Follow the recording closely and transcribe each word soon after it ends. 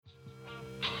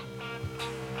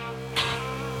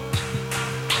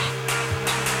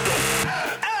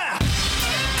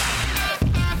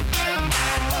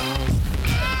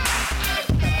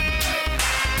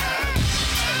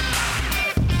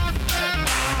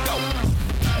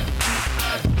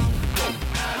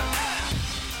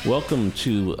Welcome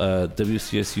to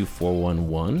WCSU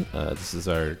 411. This is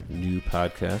our new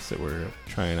podcast that we're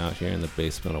trying out here in the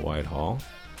basement of Whitehall.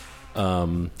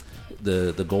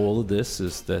 The goal of this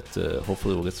is that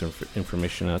hopefully we'll get some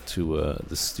information out to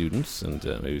the students and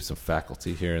maybe some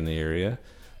faculty here in the area.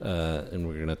 And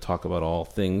we're going to talk about all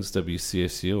things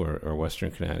WCSU or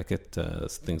Western Connecticut,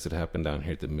 things that happen down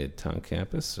here at the Midtown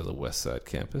campus or the West Side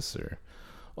campus or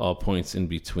all points in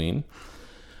between.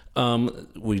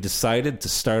 We decided to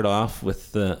start off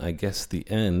with, I guess, the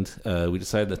end. We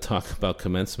decided to talk about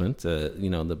commencement,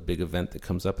 the big event that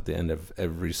comes up at the end of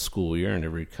every school year and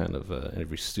every kind of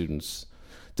every student's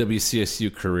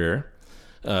WCSU career.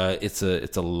 It's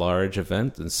a large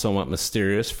event and somewhat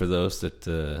mysterious for those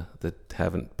that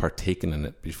haven't partaken in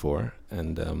it before.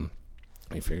 And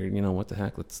we figured, what the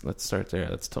heck? Let's start there.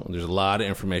 There's a lot of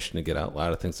information to get out, a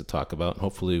lot of things to talk about. And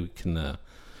hopefully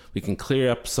we can clear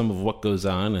up some of what goes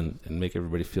on and make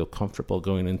everybody feel comfortable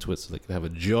going into it so they can have a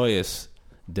joyous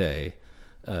day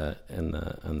on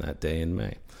that day in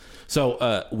May.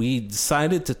 So we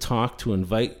decided to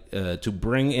invite, to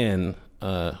bring in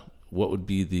what would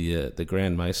be the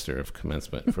Grand Meister of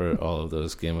commencement for all of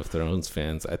those Game of Thrones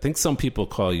fans. I think some people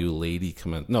call you the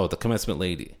Commencement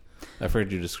Lady. I've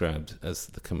heard you described as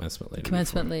the Commencement Lady.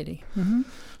 Commencement before. Lady. Mm-hmm.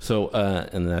 So,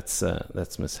 and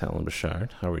that's Miss Helen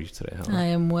Bouchard. How are you today, Helen? I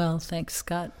am well, thanks,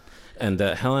 Scott. And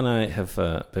Helen and I have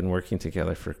been working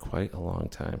together for quite a long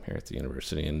time here at the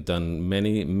university and done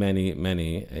many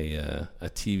a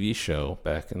TV show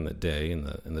back in the day in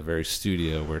the very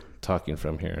studio we're talking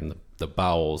from here in the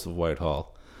bowels of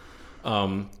Whitehall.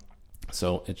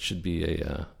 So it should be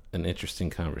an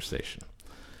interesting conversation.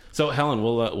 So, Helen,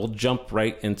 we'll jump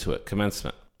right into it.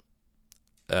 Commencement.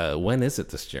 When is it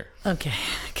this year? Okay.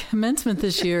 Commencement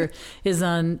this year is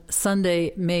on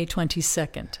Sunday, May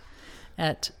 22nd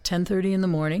at 10:30 in the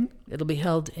morning. It'll be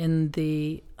held in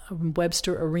the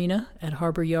Webster Arena at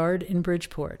Harbor Yard in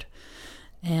Bridgeport.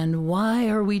 And why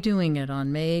are we doing it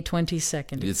on May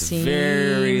 22nd? It's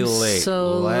very late.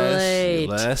 So late.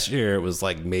 Last year it was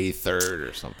like May 3rd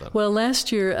or something. Well,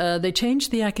 last year they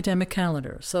changed the academic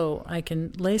calendar, so I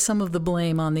can lay some of the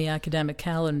blame on the academic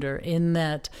calendar in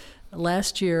that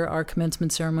last year our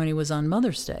commencement ceremony was on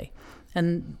Mother's Day.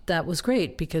 And that was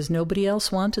great because nobody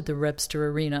else wanted the Webster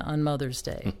Arena on Mother's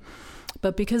Day.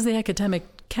 But because the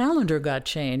academic calendar got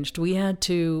changed, we had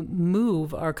to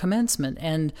move our commencement.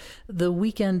 And the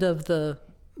weekend of the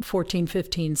 14,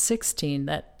 15, 16,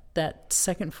 that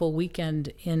second full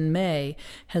weekend in May,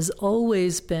 has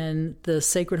always been the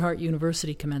Sacred Heart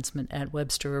University commencement at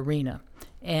Webster Arena.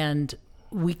 And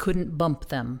we couldn't bump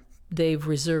them. They've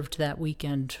reserved that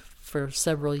weekend for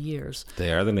several years.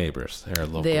 They are the neighbors. They are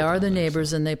local. They are the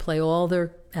neighbors, and they play all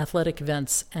their athletic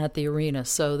events at the arena,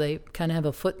 so they kind of have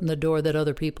a foot in the door that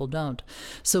other people don't.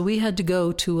 So we had to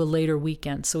go to a later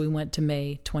weekend, so we went to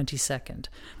May 22nd.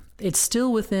 It's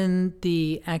still within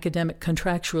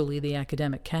contractually the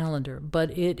academic calendar,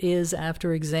 but it is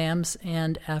after exams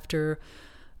and after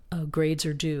grades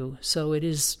are due. So it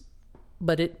is,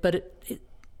 but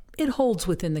it holds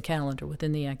within the calendar,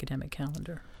 within the academic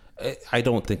calendar. I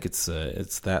don't think it's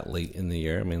that late in the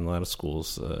year. I mean, a lot of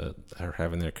schools are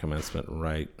having their commencement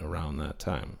right around that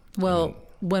time. Well,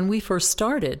 when we first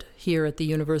started here at the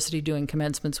university doing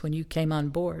commencements, when you came on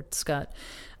board, Scott,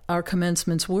 our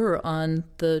commencements were on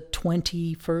the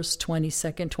 21st,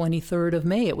 22nd, 23rd of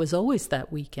May. It was always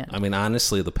that weekend. I mean,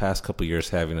 honestly, the past couple of years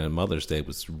having it on Mother's Day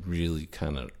was really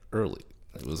kind of early.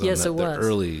 It was on the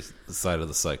early side of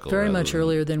the cycle. Very much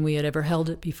earlier than we had ever held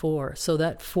it before. So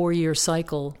that 4-year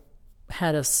cycle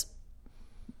had us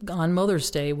on Mother's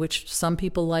Day, which some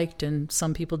people liked and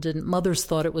some people didn't. Mothers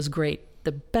thought it was great.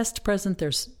 The best present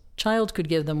their child could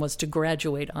give them was to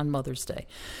graduate on Mother's Day.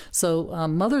 So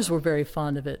mothers were very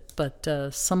fond of it, but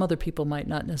some other people might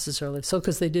not necessarily. So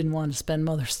because they didn't want to spend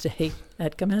Mother's Day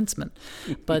at commencement.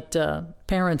 But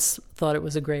parents thought it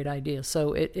was a great idea.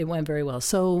 So it went very well.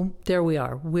 So there we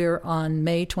are. We're on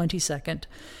May 22nd.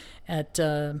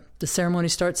 The ceremony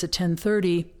starts at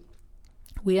 10:30.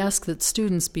 We ask that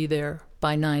students be there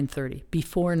by 9:30,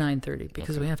 before 9:30,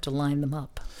 because we have to line them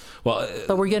up. Well,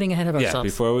 but we're getting ahead of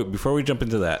ourselves. Before we jump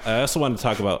into that, I also want to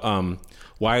talk about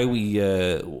why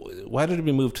did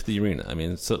we move to the arena? I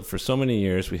mean, so for so many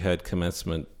years we had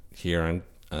commencement here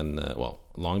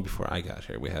long before I got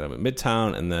here. We had them at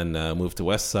Midtown, and then moved to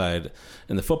West Side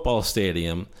in the football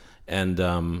stadium. And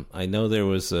I know there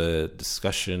was a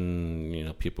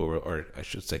discussion, people were, or I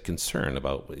should say concern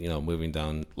about, moving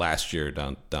down last year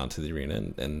down to the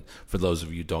arena. And for those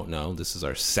of you who don't know, this is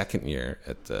our second year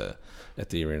at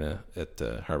the arena at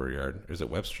Harbor Yard. Is it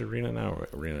Webster Arena now or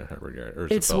Arena at Harbor Yard? Or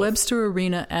is it's it both? Webster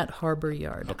Arena at Harbor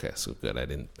Yard. Okay, so good. I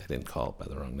didn't call it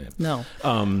by the wrong name. No.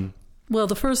 Well,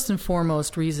 the first and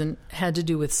foremost reason had to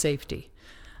do with safety.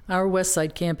 Our West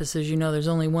Side campus, as you know, there's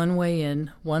only one way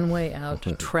in, one way out.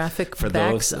 Traffic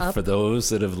backs up. For those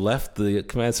that have left the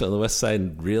commencement on the West Side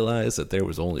and realized that there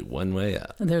was only one way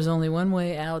out. And there's only one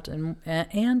way out,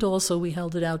 and also we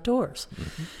held it outdoors.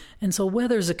 Mm-hmm. And so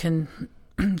weather's a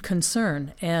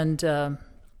concern. And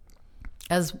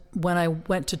as when I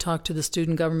went to talk to the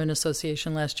Student Government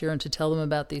Association last year and to tell them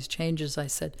about these changes, I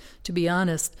said, to be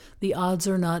honest, the odds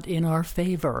are not in our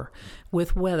favor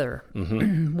with weather.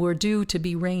 Mm-hmm. We're due to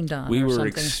be rained on. We or were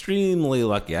something. Extremely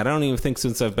lucky. I don't even think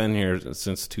since I've been here,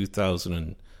 since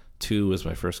 2002 was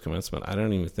my first commencement, I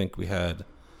don't even think we had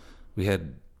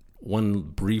one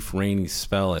brief rainy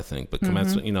spell, I think, but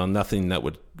commencement, nothing that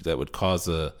would cause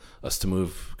us to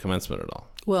move commencement at all.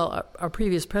 Well, our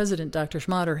previous president, Dr.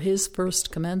 Schmatter, his first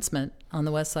commencement on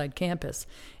the West Side campus,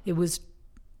 it was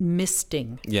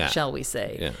misting, shall we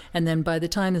say. Yeah. And then by the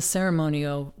time the ceremony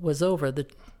was over, the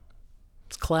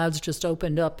clouds just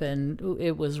opened up and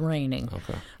it was raining.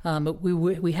 Okay. But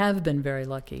we have been very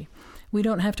lucky. We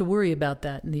don't have to worry about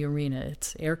that in the arena.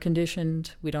 It's air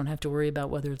conditioned. We don't have to worry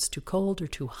about whether it's too cold or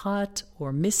too hot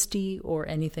or misty or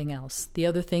anything else. The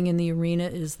other thing in the arena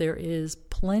is there is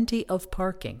plenty of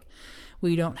parking.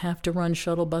 We don't have to run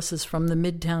shuttle buses from the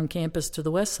Midtown campus to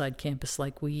the West Side campus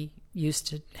like we used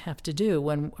to have to do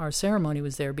when our ceremony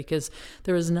was there, because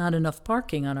there is not enough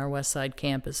parking on our West Side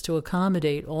campus to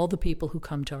accommodate all the people who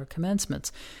come to our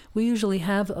commencements. We usually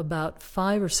have about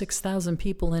 5,000 or 6,000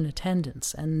 people in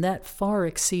attendance, and that far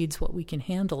exceeds what we can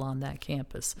handle on that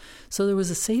campus. So there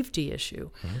was a safety issue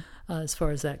as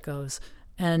far as that goes.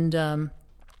 And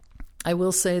I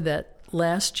will say that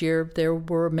last year, there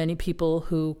were many people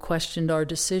who questioned our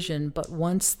decision, but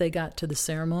once they got to the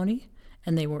ceremony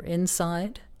and they were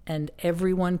inside and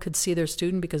everyone could see their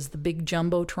student because the big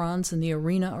jumbotrons in the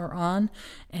arena are on,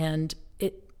 and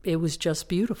it was just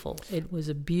beautiful. It was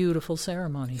a beautiful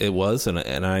ceremony. It was, and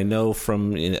I know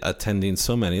from attending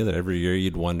so many that every year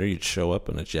you'd show up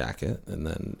in a jacket, and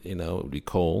then, it would be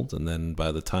cold, and then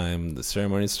by the time the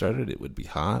ceremony started, it would be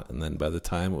hot, and then by the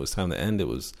time it was time to end,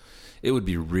 it would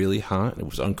be really hot. It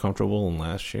was uncomfortable, and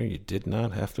last year you did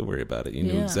not have to worry about it. You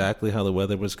knew exactly how the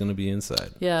weather was going to be inside.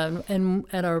 Yeah, and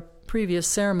at our previous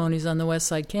ceremonies on the West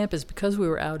Side campus, because we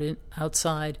were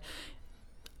outside,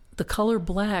 the color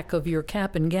black of your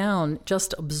cap and gown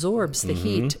just absorbs the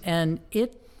heat, and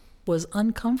it was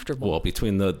uncomfortable. Well,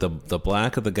 between the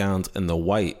black of the gowns and the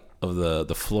white of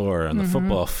the floor on the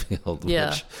football field,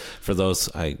 which for those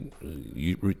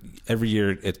every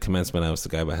year at commencement I was the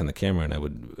guy behind the camera,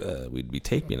 and we'd be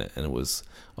taping it, and it was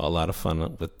a lot of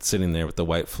fun with sitting there with the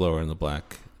white floor and the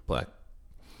black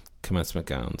commencement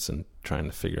gowns and trying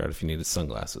to figure out if you needed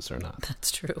sunglasses or not.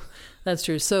 That's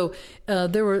true. So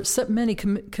there were many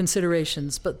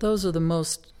considerations, but those are the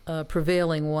most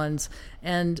prevailing ones,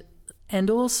 and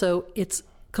also it's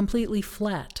completely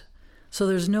flat. So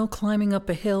there's no climbing up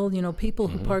a hill. People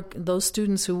who park, those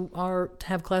students who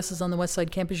have classes on the West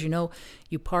Side campus,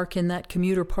 you park in that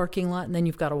commuter parking lot, and then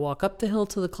you've got to walk up the hill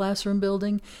to the classroom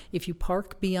building. If you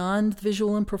park beyond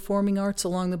visual and performing arts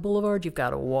along the boulevard, you've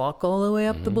got to walk all the way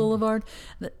up the boulevard,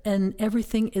 and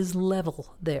everything is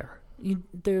level there.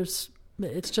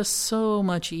 It's just so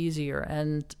much easier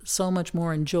and so much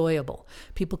more enjoyable.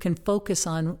 People can focus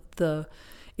on the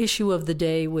issue of the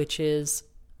day, which is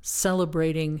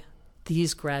celebrating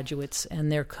these graduates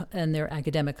and their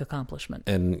academic accomplishment.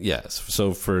 And yes,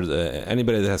 so for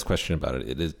anybody that has a question about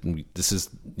it, this is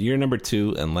year number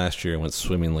 2, and last year it went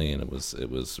swimmingly, and it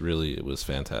was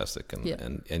fantastic,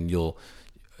 and you'll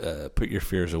put your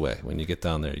fears away when you get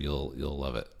down there. You'll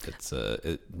love it.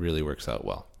 It really works out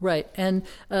well. Right, and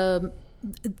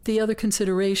the other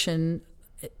consideration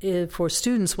for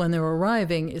students when they're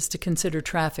arriving is to consider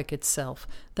traffic itself.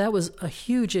 That was a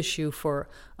huge issue for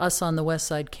us on the West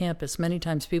Side campus. Many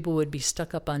times people would be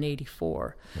stuck up on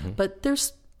 84. But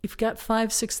if you've got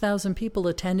 5,000-6,000 people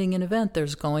attending an event,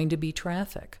 there's going to be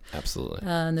traffic. Absolutely.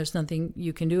 And there's nothing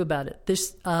you can do about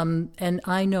it. And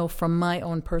I know from my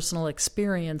own personal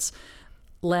experience,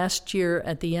 last year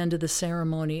at the end of the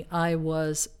ceremony, I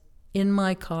was in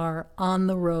my car on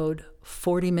the road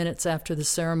 40 minutes after the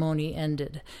ceremony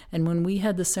ended. And when we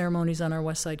had the ceremonies on our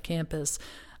West Side campus,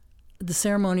 the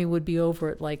ceremony would be over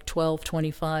at like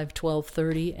 12:25,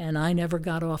 12:30, and I never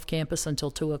got off campus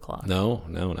until 2:00. No,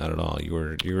 not at all. You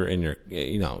were in your,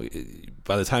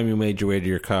 by the time you made your way to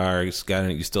your car, you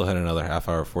still had another half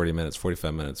hour, 40 minutes,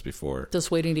 45 minutes before.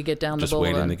 Just waiting to get down the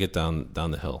boulevard. Just waiting to get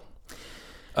down the hill.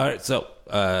 All right, so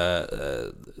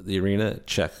the arena,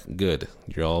 check, good.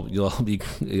 You'll all be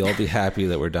happy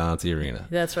that we're down at the arena.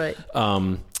 That's right.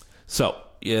 So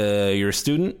you're a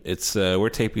student. It's we're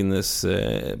taping this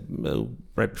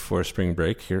right before spring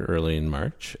break here, early in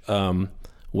March.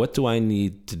 What do I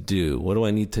need to do? What do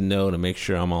I need to know to make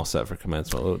sure I'm all set for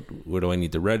commencement? Where do I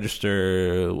need to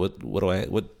register?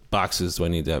 What boxes do I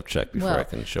need to have checked before I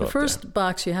can show up? The first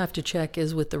box you have to check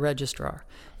is with the registrar.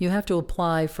 You have to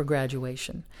apply for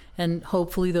graduation, and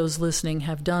hopefully those listening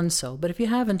have done so. But if you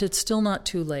haven't, it's still not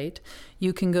too late.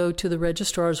 You can go to the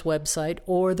registrar's website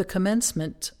or the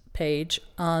commencement page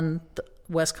on the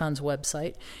WestConn's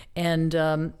website, and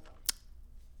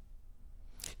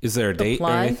is there a date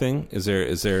or anything? Is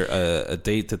there a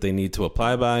date that they need to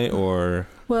apply by, or?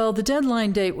 Well, the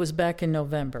deadline date was back in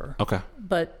November. Okay.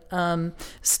 But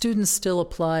students still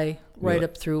apply right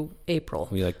up through April.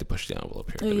 We like to push the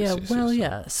envelope here.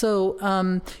 Yeah.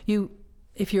 So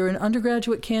if you're an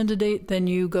undergraduate candidate, then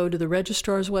you go to the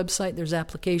registrar's website. There's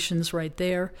applications right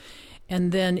there.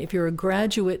 And then if you're a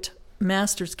graduate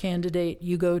master's candidate,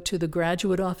 you go to the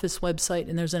graduate office website,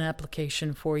 and there's an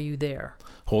application for you there.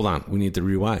 Hold on, we need to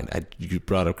rewind. You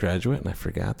brought up graduate, and I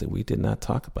forgot that we did not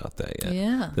talk about that yet.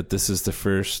 Yeah. That this is the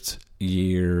first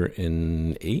year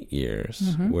in 8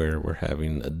 years where we're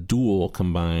having a dual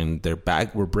combined.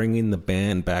 We're bringing the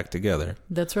band back together.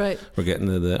 That's right. We're getting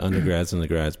the undergrads and the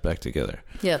grads back together.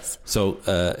 Yes. So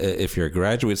if you're a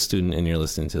graduate student and you're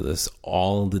listening to this,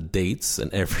 all the dates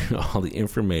and all the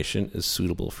information is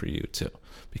suitable for you too,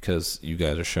 because you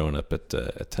guys are showing up at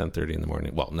 10:30 in the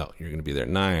morning. Well, no, you're going to be there at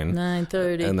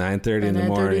 9:30 in the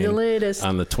morning, the latest,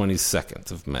 on the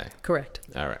 22nd of May. Correct.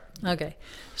 All right. Okay.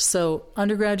 So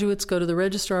undergraduates go to the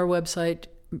registrar website.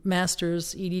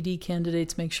 Masters, EDD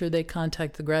candidates, make sure they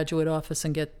contact the graduate office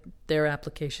and get their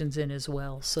applications in as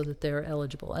well so that they're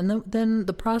eligible. And then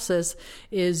the process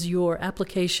is your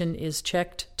application is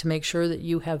checked to make sure that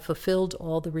you have fulfilled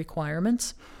all the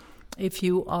requirements. If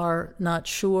you are not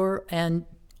sure, and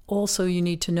also you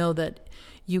need to know that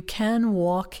you can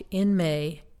walk in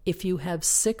May if you have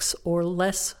 6 or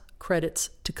less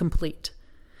credits to complete.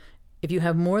 If you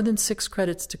have more than 6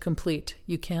 credits to complete,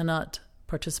 you cannot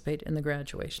participate in the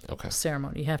graduation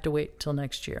ceremony. You have to wait till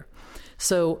next year.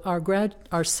 So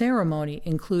our ceremony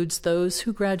includes those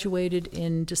who graduated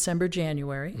in December,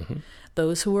 January,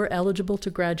 those who are eligible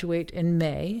to graduate in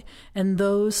May, and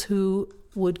those who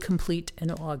would complete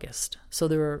in August. So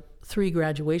there are 3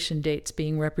 graduation dates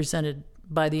being represented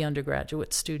by the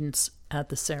undergraduate students at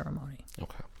the ceremony.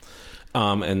 Okay.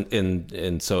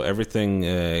 And so everything,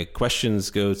 questions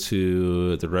go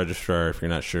to the registrar if you're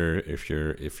not sure if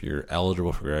you're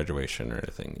eligible for graduation or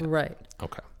anything yet. Right.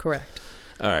 Okay. Correct.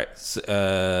 All right. So,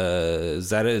 is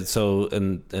that it? So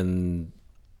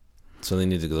so they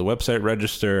need to go to the website,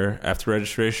 register. After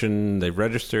registration, they've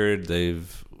registered.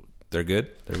 They're good.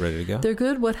 They're ready to go. They're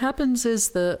good. What happens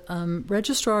is the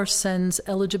registrar sends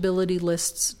eligibility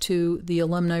lists to the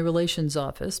Alumni Relations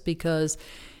Office, because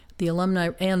the alumni,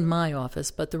 and my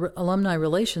office, but the Alumni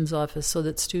Relations Office, so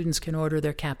that students can order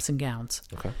their caps and gowns.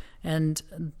 Okay. And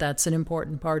that's an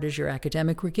important part, is your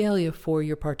academic regalia for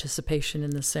your participation in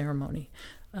the ceremony.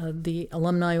 The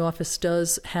Alumni Office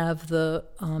does have the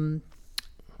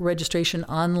registration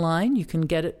online. You can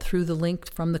get it through the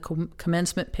link from the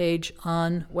commencement page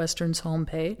on Western's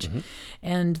homepage.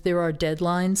 And there are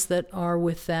deadlines that are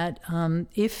with that.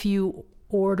 If you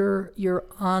order your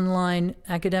online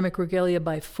academic regalia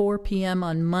by 4 p.m.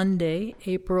 on Monday,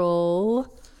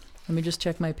 let me just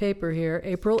check my paper here,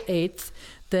 April 8th,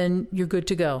 then you're good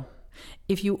to go.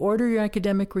 If you order your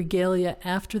academic regalia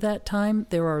after that time,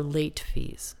 there are late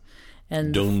fees.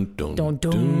 And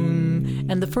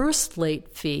And the first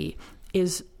late fee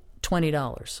is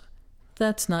 $20.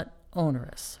 That's not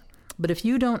onerous. But if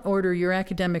you don't order your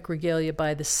academic regalia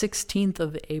by the 16th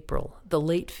of April, the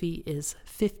late fee is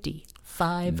 $50.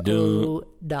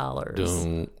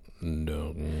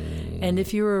 And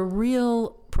if you're a real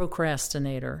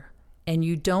procrastinator and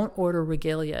you don't order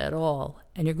regalia at all,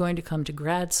 and you're going to come to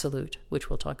Grad Salute, which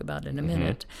we'll talk about in a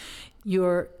minute,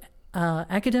 your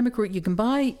you can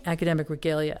buy academic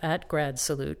regalia at Grad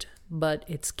Salute, but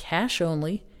it's cash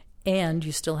only, And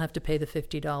you still have to pay the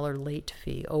 $50 late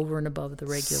fee over and above the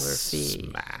regular fee.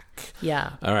 Smack.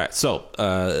 Yeah. All right. So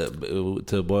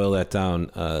to boil that down,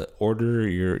 order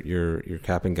your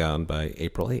cap and gown by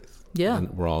April 8th. Yeah. And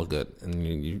we're all good.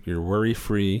 And you're worry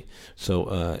free.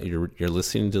 So you're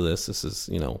listening to this. This is,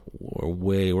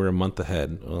 we're a month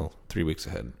ahead. Well, 3 weeks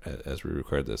ahead as we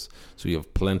record this. So you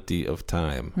have plenty of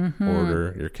time. Mm-hmm.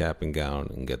 Order your cap and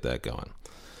gown and get that going.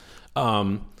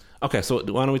 Okay, so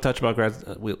why don't we touch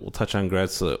about we'll touch on Grad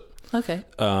Salute. Okay.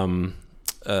 For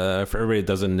everybody that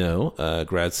doesn't know,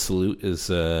 Grad Salute is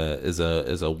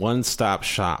a one-stop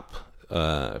shop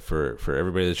for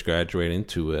everybody that's graduating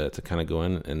to kind of go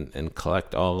in and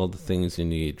collect all of the things you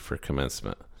need for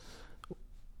commencement.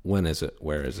 When is it?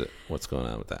 Where is it? What's going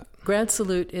on with that? Grad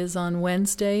Salute is on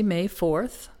Wednesday, May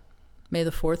 4th. May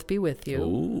the 4th be with you.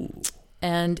 Ooh.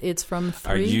 And it's from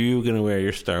 3... Are you going to wear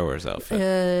your Star Wars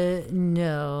outfit?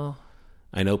 No.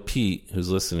 I know Pete, who's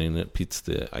listening, Pete's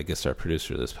our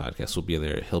producer of this podcast, will be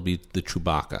there. He'll be the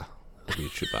Chewbacca.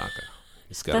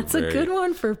 He's got That's a good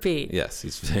one for Pete. Yes,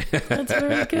 That's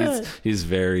very good. He's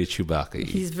very Chewbacca-y.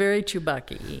 He's very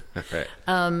Chewbacca-y.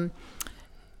 Right.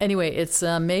 Anyway, it's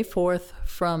May 4th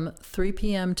from 3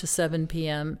 p.m. to 7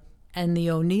 p.m. and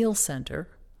the O'Neill Center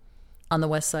on the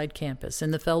West Side campus,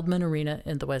 in the Feldman Arena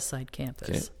in the West Side campus.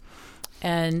 Okay.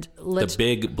 And the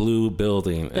big blue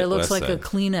building that looks West like Side. A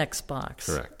Kleenex box.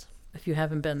 Correct. If you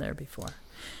haven't been there before.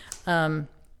 And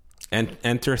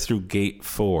enter through gate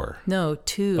 4. No,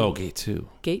 2. Oh, gate 2.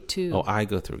 Gate 2. Oh, I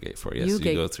go through gate 4. Yes, you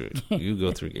go through. You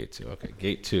go through gate 2. Okay,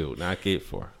 gate 2, not gate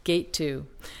 4. Gate 2.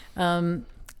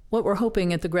 What we're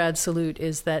hoping at the Grad Salute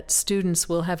is that students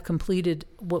will have completed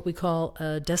what we call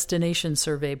a destination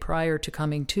survey prior to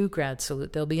coming to Grad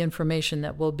Salute. There'll be information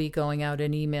that will be going out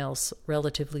in emails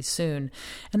relatively soon.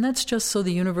 And that's just so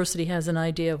the university has an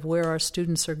idea of where our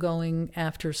students are going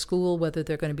after school, whether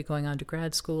they're going to be going on to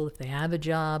grad school, if they have a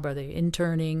job, are they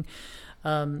interning,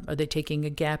 are they taking a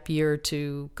gap year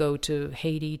to go to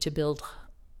Haiti to build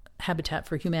Habitat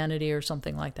for Humanity or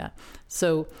something like that.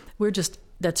 So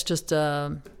that's just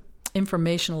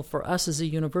informational for us as a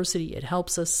university. It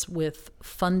helps us with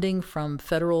funding from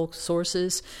federal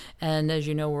sources. And as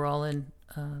you know, we're all in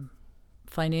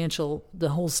the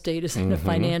whole state is in a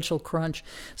financial crunch.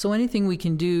 So anything we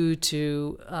can do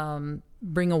to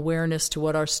bring awareness to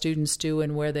what our students do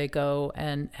and where they go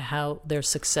and how their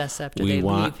success after they leave here. We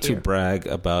want to brag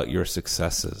about your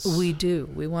successes. We do.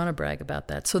 We want to brag about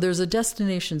that. So there's a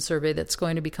destination survey that's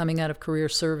going to be coming out of Career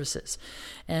Services.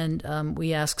 And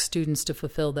we ask students to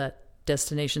fulfill that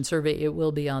destination survey. It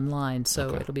will be online,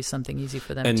 so it'll be something easy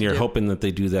for them to do. And you're hoping that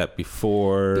they do that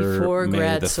before May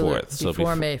Grad the 4th. Salute.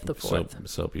 Before May the 4th.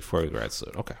 So before Grad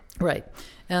Salute. Okay. Right.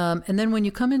 And then when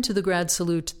you come into the Grad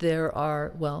Salute, there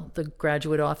are, the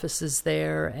graduate office is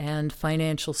there and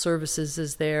financial services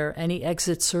is there. Any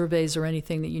exit surveys or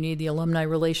anything that you need, the alumni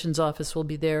relations office will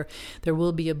be there. There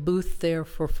will be a booth there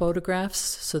for photographs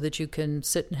so that you can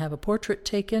sit and have a portrait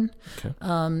taken.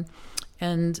 Okay.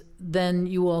 And then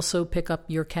you also pick up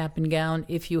your cap and gown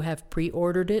if you have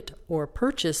pre-ordered it, or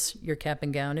purchase your cap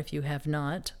and gown if you have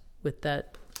not, with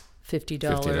that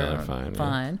 $50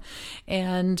 fine. Yeah.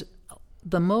 And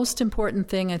the most important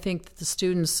thing I think that the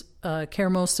students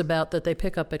care most about that they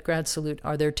pick up at Grad Salute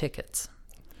are their tickets.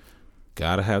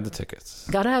 Gotta have the tickets.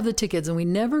 Gotta have the tickets. And we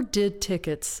never did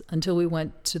tickets until we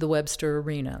went to the Webster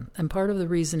Arena. And part of the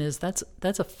reason is that's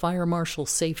a fire marshal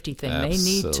safety thing. Absolutely.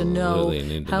 They need to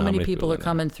know how many people are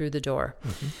coming through the door.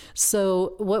 Mm-hmm.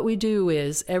 So what we do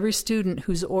is every student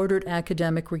who's ordered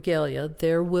academic regalia,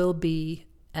 there will be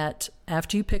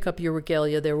after you pick up your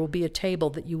regalia, there will be a table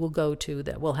that you will go to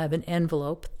that will have an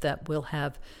envelope that will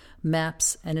have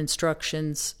maps and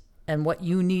instructions and what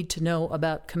you need to know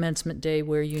about commencement day,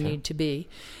 where you need to be.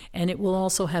 And it will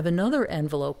also have another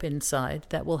envelope inside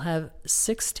that will have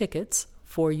 6 tickets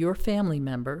for your family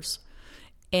members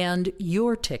and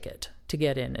your ticket to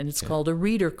get in. And it's called a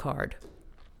reader card.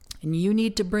 And you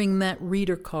need to bring that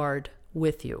reader card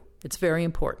with you. It's very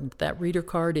important. That reader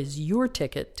card is your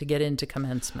ticket to get into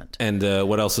commencement. And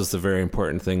what else is the very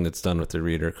important thing that's done with the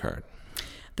reader card?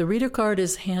 The reader card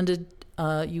is handed.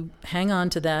 You hang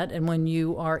on to that, and when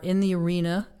you are in the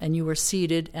arena and you are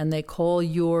seated and they call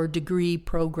your degree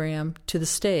program to the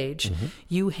stage,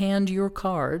 you hand your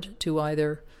card to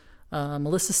either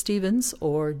Melissa Stevens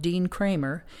or Dean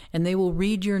Kramer, and they will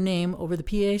read your name over the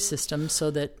PA system so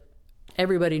that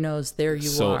everybody knows there you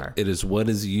are. So it is what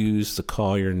is used to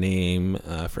call your name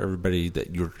for everybody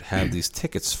that you have these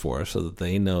tickets for, so that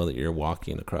they know that you're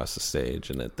walking across the stage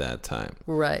and at that time.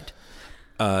 Right.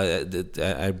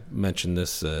 I mentioned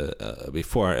this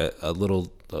before. A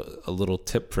little a little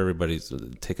tip for everybody is to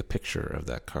take a picture of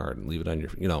that card and leave it on your,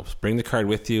 bring the card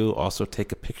with you. Also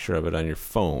take a picture of it on your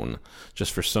phone.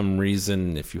 Just for some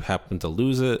reason, if you happen to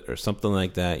lose it or something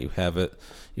like that, you have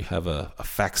a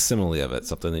facsimile of it,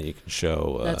 something that you can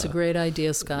show. That's a great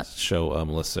idea, Scott. Show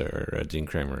Melissa or Dean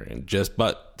Kramer.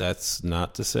 But that's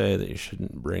not to say that you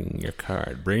shouldn't bring your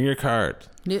card. Bring your card.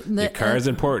 Your card is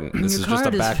important. This is just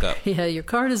a backup. Your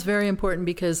card is very important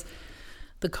because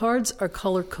the cards are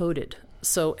color-coded.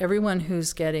 So everyone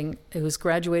who's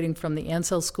graduating from the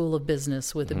Ansell School of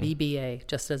Business with a BBA,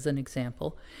 just as an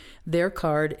example, their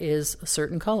card is a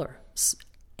certain color.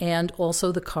 And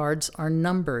also the cards are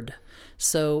numbered.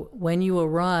 So when you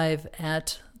arrive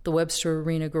at the Webster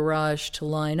Arena garage to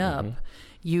line up,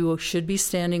 you should be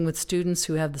standing with students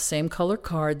who have the same color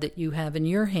card that you have in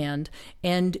your hand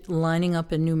and lining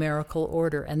up in numerical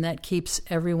order. And that keeps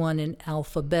everyone in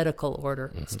alphabetical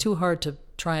order. It's too hard to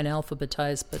try and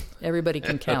alphabetize, but everybody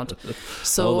can count.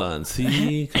 So hold on,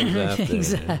 C comes after.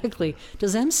 Exactly.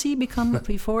 Does MC become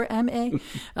before MA?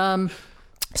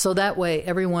 So that way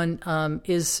everyone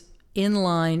is in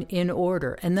line, in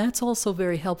order. And that's also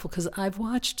very helpful because I've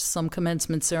watched some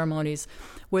commencement ceremonies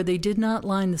where they did not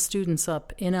line the students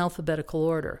up in alphabetical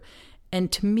order. And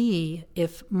to me,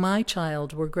 if my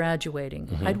child were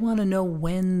graduating, I'd want to know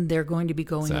when they're going to be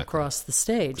going across the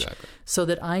stage so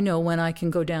that I know when I can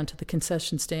go down to the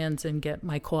concession stands and get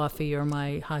my coffee or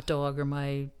my hot dog or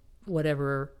my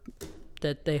whatever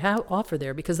that they offer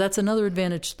there, because that's another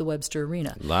advantage to the Webster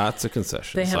Arena. Lots of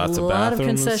concessions. They have a lot of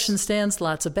concession stands,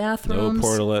 lots of bathrooms. No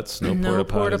portalets, no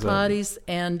porta potties.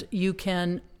 And you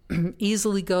can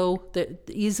easily go,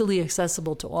 easily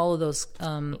accessible to all of those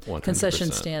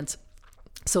concession stands.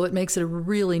 So it makes it a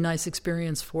really nice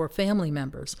experience for family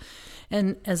members.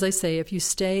 And as I say, if you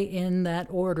stay in that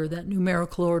order, that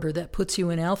numerical order, that puts you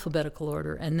in alphabetical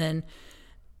order, and then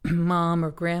Mom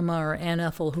or Grandma or Aunt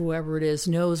Ethel, whoever it is,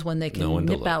 knows when they can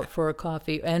nip out for a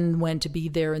coffee and when to be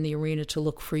there in the arena to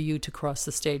look for you to cross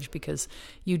the stage, because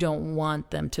you don't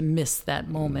want them to miss that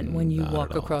moment when you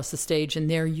walk across the stage and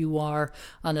there you are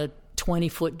on a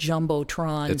 20-foot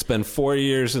jumbotron. It's been 4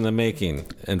 years in the making,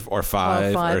 or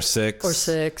five or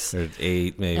six or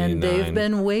 8, maybe and 9. They've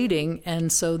been waiting,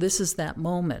 and so this is that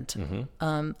moment.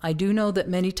 I do know that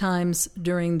many times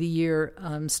during the year,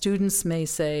 students may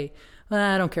say,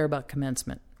 well, I don't care about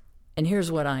commencement. And here's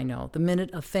what I know. The minute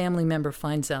a family member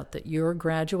finds out that you're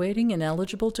graduating and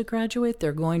eligible to graduate,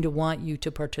 they're going to want you to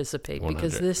participate,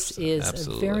 because this is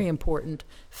a very important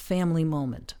family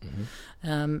moment.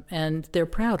 And they're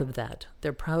proud of that.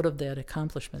 They're proud of that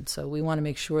accomplishment. So we want to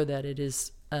make sure that it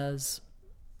is as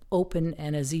open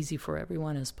and as easy for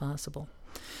everyone as possible.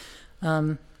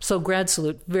 So Grad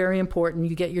Salute, very important.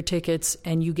 You get your tickets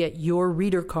and you get your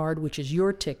reader card, which is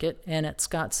your ticket, and at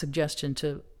Scott's suggestion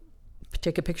to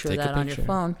take a picture of that on your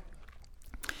phone.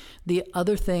 The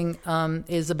other thing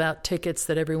is about tickets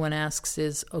that everyone asks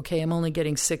is, okay, I'm only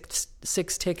getting six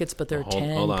tickets, but there are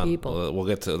 10 people. We'll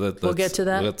get to that. We'll get to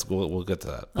that? We'll get to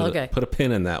that. Okay. Put a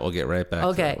pin in that. We'll get right back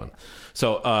to that one.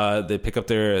 So they pick up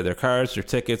their cards, their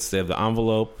tickets. They have the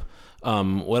envelope.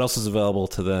 What else is available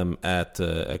to them at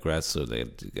Grad Salute?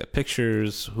 They get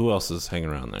pictures. Who else is hanging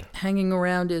around there? Hanging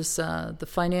around is the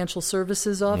financial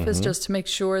services office, just to make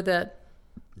sure that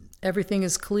everything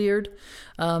is cleared.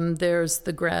 There's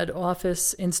the grad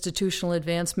office, institutional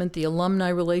advancement. The alumni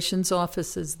relations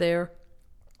office is there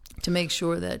to make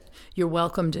sure that you're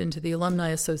welcomed into the Alumni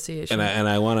Association. And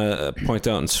I want to point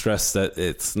out and stress that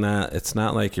it's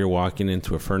not like you're walking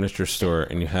into a furniture store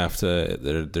and you have to.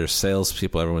 There's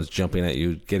salespeople. Everyone's jumping at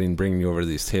you, bringing you over to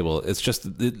these tables. It's just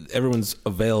everyone's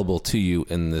available to you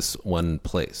in this one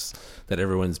place. That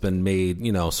everyone's been made.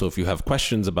 So if you have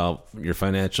questions about your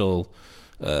financial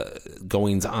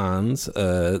goings-ons,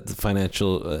 the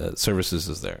financial services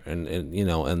is there,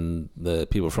 and the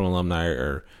people from alumni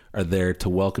are there to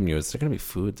welcome you. Is there going to be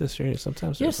food this year?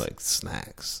 Sometimes there's like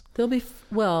snacks. There'll be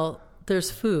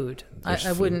there's food.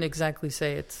 I wouldn't exactly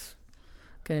say it's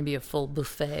going to be a full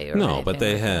buffet or anything. But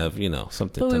they have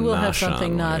something. But we will have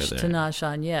something to nosh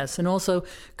on, yes. And also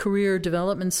career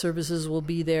development services will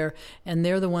be there, and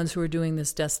they're the ones who are doing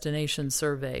this destination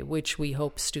survey, which we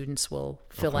hope students will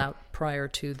fill out prior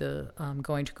to the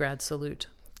going to Grad Salute.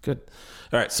 Good.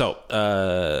 All right. So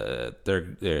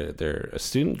they're a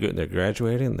student. They're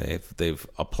graduating. They've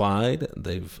applied.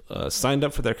 They've signed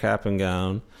up for their cap and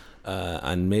gown.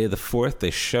 On May the 4th,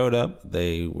 they showed up.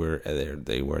 They were at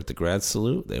the Grad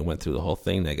Salute. They went through the whole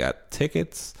thing. They got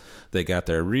tickets. They got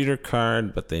their reader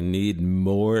card, but they need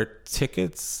more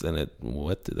tickets. And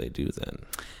what do they do then?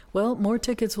 Well, more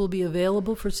tickets will be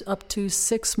available for up to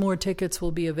 6 more tickets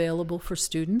will be available for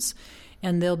students,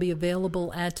 and they'll be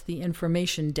available at the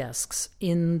information desks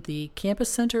in the campus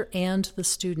center and the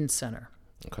student center.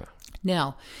 Okay.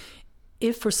 Now,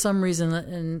 if for some reason,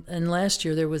 and last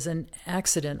year there was an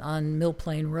accident on Mill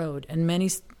Plain Road, and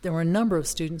there were a number of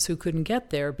students who couldn't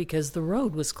get there because the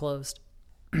road was closed.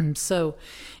 So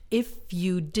if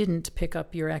you didn't pick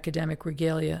up your academic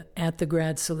regalia at the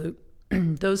grad salute,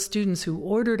 those students who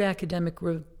ordered academic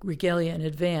regalia in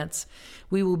advance,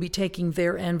 we will be taking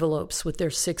their envelopes with their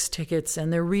 6 tickets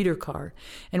and their reader card,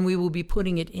 and we will be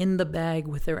putting it in the bag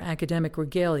with their academic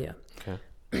regalia.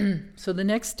 Okay. So the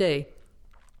next day,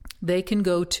 they can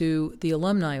go to the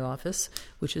alumni office,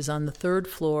 which is on the 3rd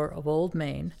floor of Old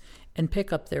Main, and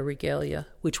pick up their regalia,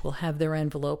 which will have their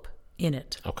envelope in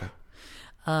it. Okay.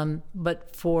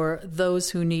 But for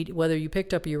those who need, whether you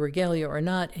picked up your regalia or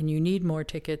not, and you need more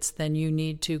tickets, then you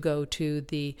need to go to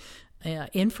the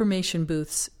information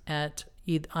booths at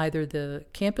either the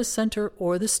campus center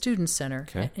or the student center,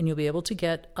 okay. and you'll be able to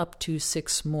get up to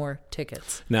 6 more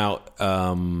tickets. Now,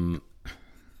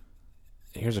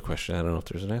 here's a question. I don't know if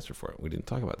there's an answer for it. We didn't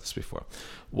talk about this before.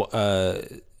 What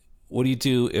do you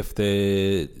do if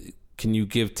can you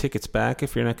give tickets back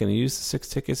if you're not going to use the 6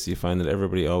 tickets? Do you find that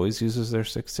everybody always uses their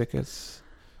 6 tickets?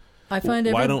 I find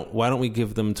why don't we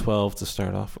give them 12 to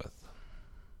start off with?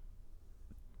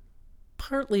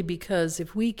 Partly because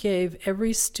if we gave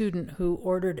every student who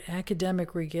ordered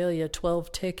academic regalia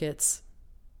 12 tickets,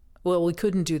 well, we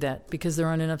couldn't do that because there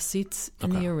aren't enough seats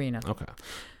in the arena. Okay.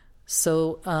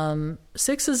 So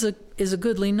 6 is a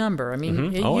goodly number. I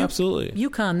mean, absolutely.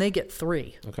 UConn, they get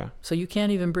 3. Okay. So you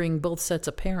can't even bring both sets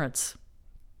of parents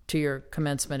to your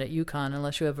commencement at UConn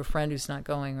unless you have a friend who's not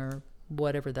going or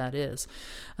whatever that is.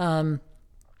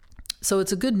 So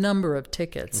it's a good number of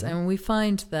tickets, and we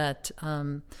find that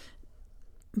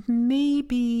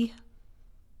maybe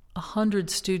 100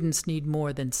 students need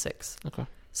more than 6. Okay.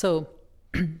 So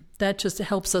that just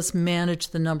helps us manage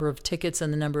the number of tickets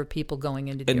and the number of people going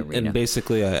into the arena. And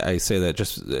basically, I say that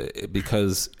just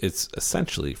because it's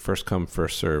essentially first come,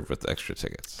 first serve with extra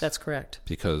tickets. That's correct.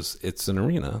 Because it's an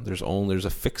arena. There's a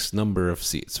fixed number of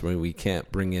seats. We can't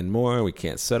bring in more. We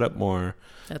can't set up more.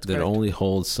 That's that correct. only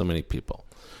holds so many people.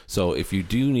 So if you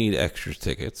do need extra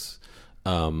tickets,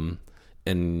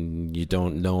 and you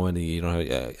don't know any,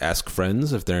 ask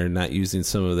friends if they're not using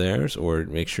some of theirs, or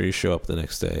make sure you show up the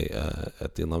next day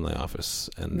at the alumni office.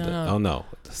 And No.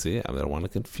 See, I don't want to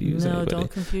confuse anybody.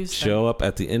 Don't confuse Show up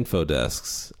at the info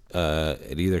desks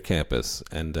at either campus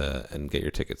and get your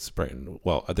tickets.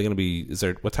 Well, are they going to be?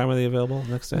 What time are they available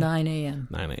next day? 9 a.m.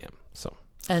 9 a.m. So,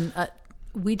 and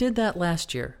we did that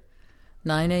last year.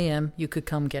 9 a.m. you could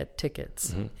come get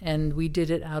tickets, and we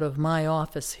did it out of my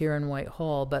office here in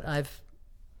Whitehall. But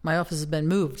my office has been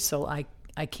moved, so I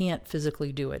can't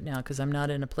physically do it now because I'm not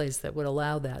in a place that would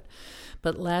allow that.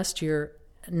 But last year,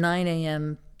 9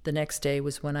 a.m. the next day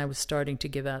was when I was starting to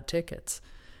give out tickets.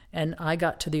 And I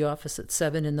got to the office at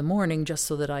 7 in the morning just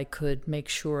so that I could make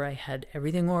sure I had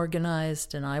everything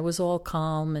organized and I was all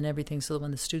calm and everything, so that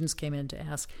when the students came in to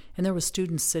ask, and there were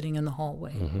students sitting in the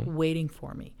hallway waiting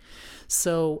for me.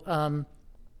 So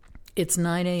it's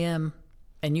 9 a.m.,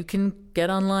 and you can get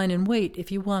online and wait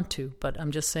if you want to, but I'm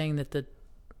just saying that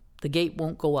the gate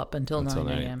won't go up until 9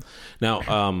 a.m.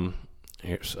 Now,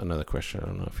 here's another question. I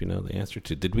don't know if you know the answer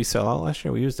to. Did we sell out last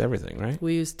year? We used everything, right?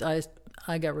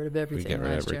 I got rid of everything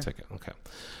last year. Ticket. Okay.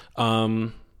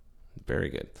 Very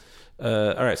good.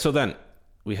 All right. So then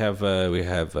we've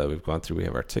gone through. We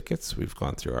have our tickets. We've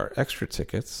gone through our extra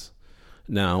tickets.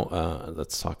 Now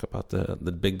let's talk about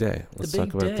the big day. Let's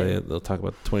talk about They'll talk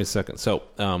about the 22nd. So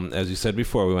as you said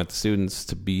before, we want the students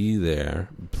to be there.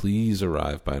 Please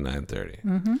arrive by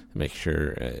 9:30. Make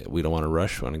sure we don't want to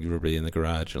rush. We want to get everybody in the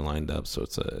garage and lined up, so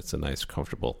it's a nice,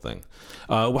 comfortable thing.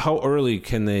 How early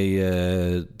can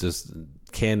they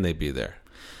be there?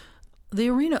 The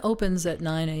arena opens at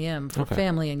 9 a.m. for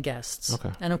family and guests.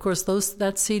 Okay. And, of course,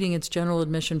 that seating, it's general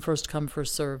admission, first come,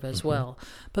 first serve as well.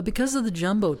 But because of the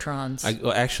Jumbotrons...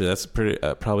 actually, that's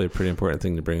probably a pretty important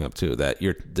thing to bring up, too, that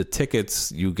the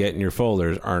tickets you get in your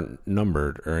folders aren't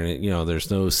numbered, or there's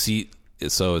no seat,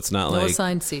 so it's not no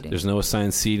assigned seating. There's no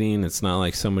assigned seating. It's not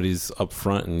like somebody's up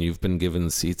front and you've been given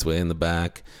the seats way in the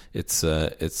back. It's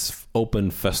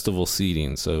open festival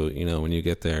seating, so, when you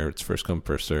get there, it's first come,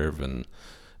 first serve, and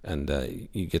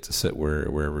you get to sit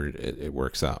wherever it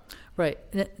works out. Right.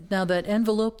 Now, that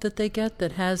envelope that they get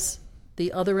that has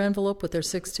the other envelope with their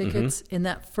 6 tickets, in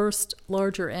that first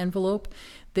larger envelope,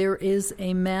 there is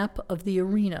a map of the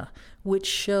arena, which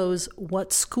shows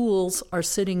what schools are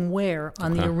sitting where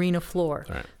on the arena floor.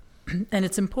 Right. And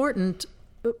it's important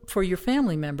for your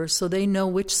family members, so they know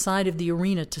which side of the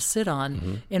arena to sit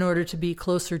on in order to be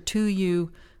closer to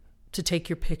you, to take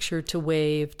your picture, to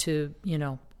wave, to,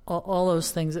 all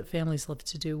those things that families love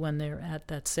to do when they're at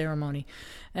that ceremony.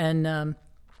 And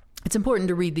it's important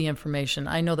to read the information.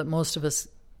 I know that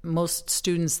most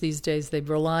students these days, they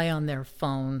rely on their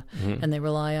phone and they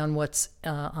rely on what's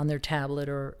on their tablet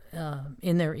or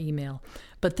in their email.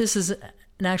 But this is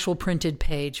an actual printed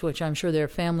page, which I'm sure their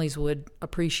families would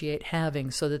appreciate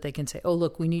having, so that they can say, oh,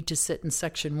 look, we need to sit in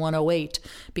section 108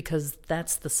 because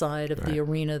that's the side of the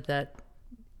arena that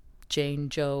Jane,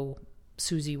 Joe,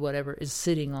 Susie, whatever, is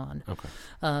sitting on. Okay.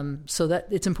 So that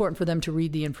it's important for them to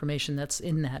read the information that's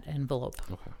in that envelope.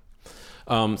 Okay.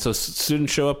 So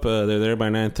students show up, they're there by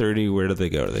 9:30. Where do they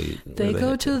go? They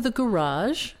go to the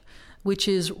garage, which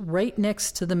is right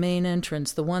next to the main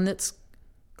entrance, the one that's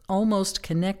almost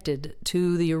connected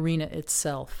to the arena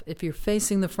itself. If you're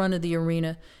facing the front of the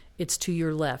arena, it's to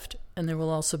your left. And there will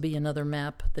also be another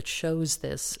map that shows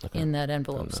this in that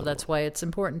envelope. So that's why it's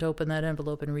important to open that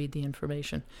envelope and read the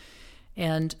information.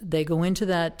 And they go into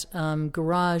that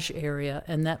garage area,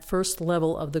 and that first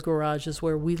level of the garage is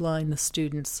where we line the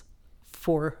students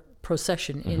for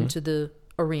procession into the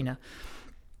arena.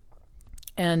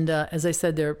 And as I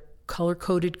said, they're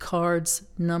color-coded cards,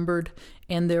 numbered,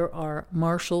 and there are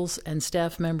marshals and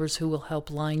staff members who will help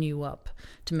line you up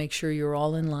to make sure you're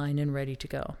all in line and ready to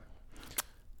go.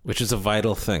 Which is a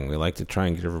vital thing. We like to try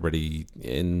and get everybody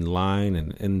in line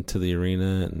and into the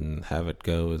arena and have it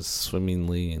go as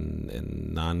swimmingly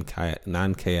and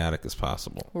non-chaotic as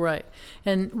possible. Right.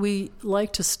 And we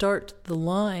like to start the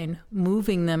line,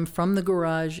 moving them from the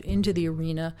garage into the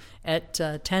arena at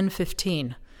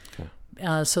 10:15.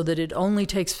 So that it only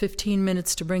takes 15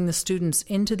 minutes to bring the students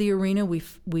into the arena.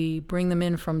 We bring them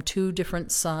in from two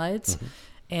different sides,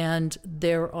 and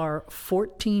there are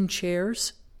 14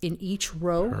 chairs in each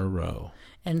row. Per row.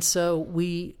 And so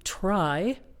we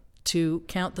try to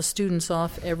count the students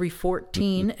off every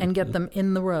 14 and get them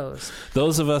in the rows.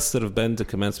 Those of us that have been to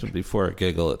commencement before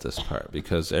giggle at this part,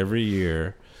 because every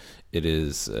year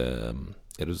it's a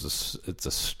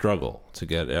struggle to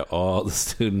get all the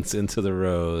students into the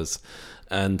rows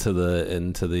and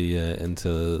into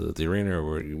the arena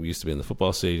where we used to be in the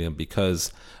football stadium,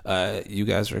 because you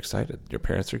guys are excited, your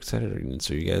parents are excited, and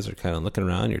so you guys are kind of looking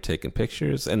around, you're taking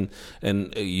pictures, and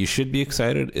you should be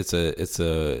excited. It's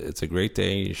a great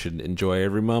day. You should enjoy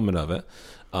every moment of it.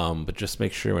 But just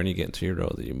make sure when you get into your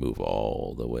row that you move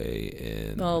all the way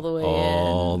in,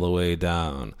 all the way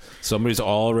down. Somebody's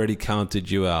already counted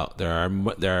you out.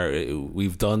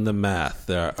 We've done the math.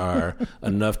 There are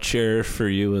enough chairs for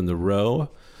you in the row.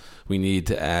 We need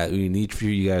for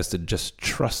you guys to just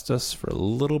trust us for a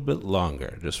little bit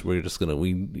longer. We're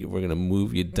gonna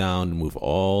move you down, move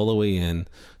all the way in,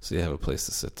 so you have a place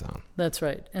to sit down. That's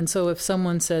right. And so if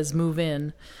someone says move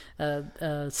in,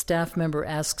 a staff member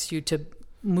asks you to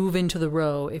move into the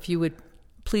row, if you would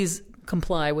please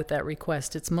comply with that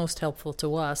request. It's most helpful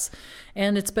to us,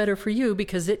 and it's better for you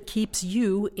because it keeps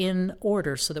you in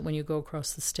order, so that when you go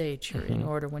across the stage, you're in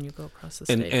order when you go across the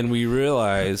stage. And we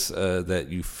realize that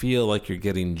you feel like you're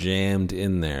getting jammed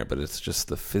in there, but it's just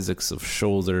the physics of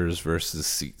shoulders versus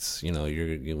seats. When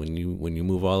you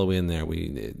move all the way in there,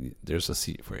 there's a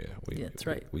seat for you. That's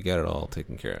right. We got it all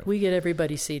taken care of. We get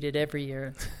everybody seated every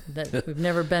year. We've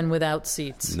never been without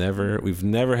seats. We've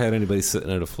never had anybody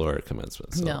sitting at a floor at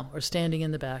commencement. So. No, or standing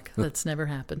in the back. That's never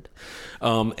happened.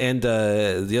 And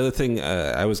the other thing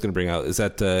I was going to bring out is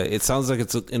that it sounds like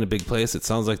it's in a big place. It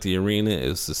sounds like the arena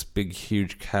is this big,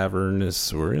 huge,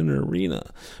 cavernous. We're in an arena,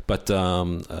 but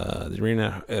the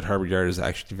arena at Harvard Yard is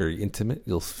actually very intimate.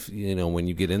 When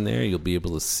you get in there, you'll be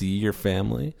able to see your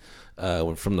family.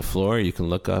 From the floor, you can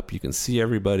look up, you can see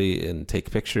everybody and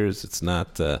take pictures.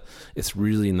 It's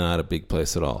really not a big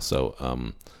place at all.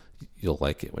 So you'll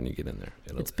like it when you get in there.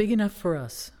 It's big enough for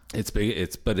us. It's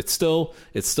big. But it still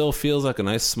feels like a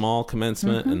nice small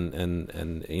commencement,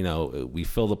 and we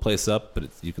fill the place up. But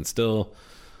you can still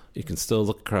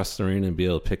look across the arena and be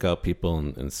able to pick out people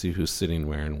and see who's sitting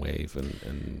where and wave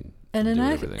and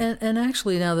everything. And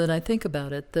actually, now that I think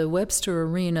about it, the Webster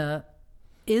Arena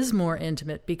is more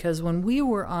intimate, because when we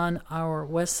were on our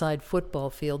West Side football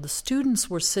field, the students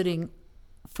were sitting,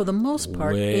 for the most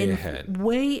part,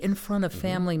 way in front of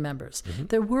family members.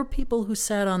 There were people who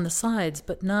sat on the sides,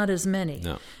 but not as many.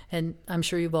 No. And I'm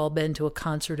sure you've all been to a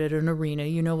concert at an arena.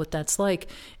 You know what that's like.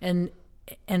 And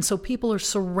so people are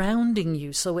surrounding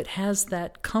you, so it has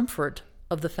that comfort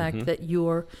of the fact that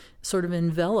you're sort of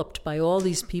enveloped by all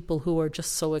these people who are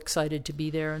just so excited to be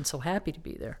there and so happy to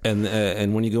be there.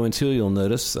 And when you go into it, you'll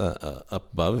notice up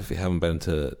above, if you haven't been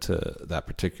to that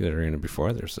particular arena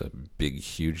before, there's a big,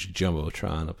 huge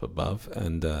jumbotron up above,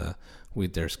 and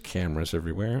there's cameras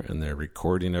everywhere, and they're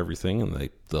recording everything, and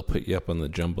they'll put you up on the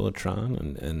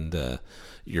jumbotron, and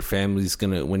your family's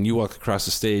gonna, when you walk across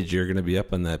the stage, you're gonna be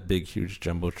up on that big, huge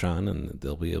jumbotron, and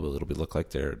it'll look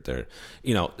like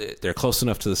they're close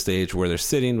enough to the stage where they're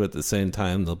sitting, but at the same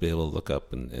time they'll be able to look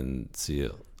up and see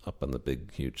you up on the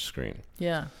big, huge screen.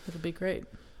 Yeah, it'll be great.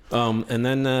 And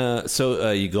then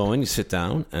you go in, you sit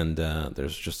down, and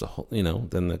there's just a whole,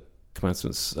 then the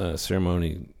commencement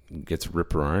ceremony gets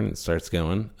rip-roaring and starts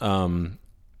going.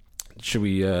 Should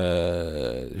we?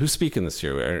 Who's speaking this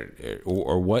year,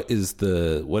 or what is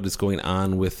going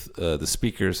on with the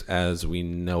speakers as we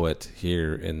know it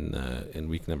here in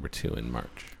week number 2 in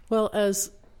March? Well,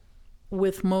 as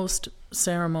with most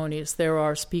ceremonies, there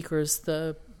are speakers.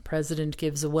 The president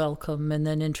gives a welcome and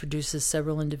then introduces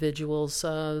several individuals.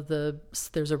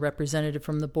 There's a representative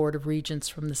from the Board of Regents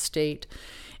from the state.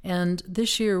 And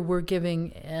this year we're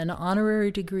giving an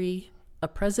honorary degree, a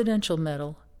presidential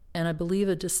medal, and I believe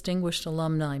a distinguished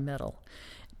alumni medal.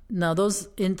 Now, those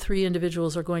 3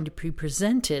 individuals are going to be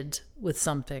presented with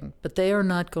something, but they are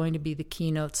not going to be the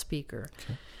keynote speaker.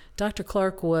 Okay. Dr.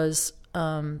 Clark was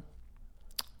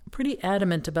pretty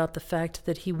adamant about the fact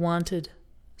that he wanted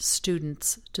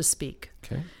students to speak.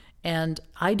 Okay. And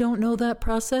I don't know that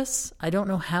process. I don't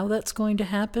know how that's going to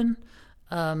happen,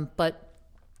 but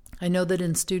I know that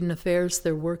in student affairs,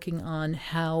 they're working on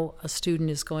how a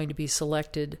student is going to be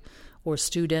selected, or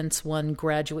students, one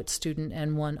graduate student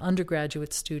and one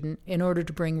undergraduate student, in order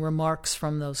to bring remarks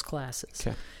from those classes.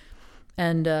 Okay.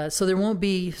 And so there won't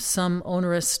be some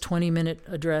onerous 20-minute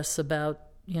address about,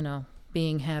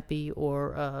 being happy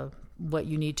or what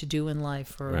you need to do in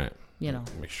life, or right.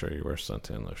 Make sure you wear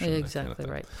suntan lotion. Exactly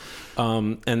right.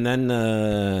 And then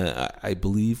I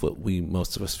believe what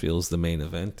most of us feel is the main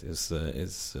event is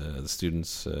the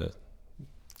students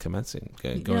commencing,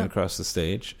 going across the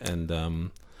stage, and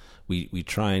we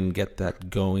try and get that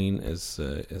going as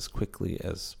quickly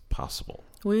as possible.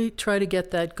 We try to get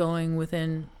that going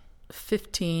within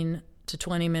 15 to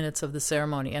 20 minutes of the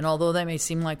ceremony, and although that may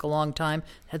seem like a long time,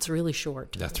 that's really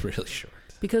short. That's really short.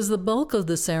 Because the bulk of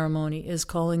the ceremony is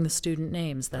calling the student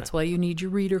names. That's why you need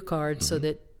your reader card, so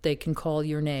that they can call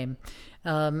your name.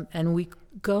 And we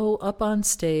go up on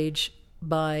stage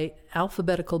by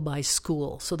alphabetical by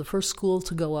school. So the first school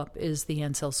to go up is the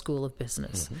Ansel School of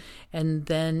Business. And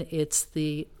then it's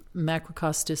the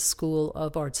Macrocostis School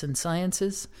of Arts and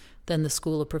Sciences, then the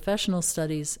School of Professional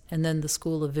Studies, and then the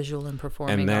School of Visual and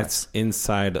Performing Arts. And that's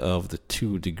inside of the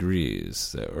 2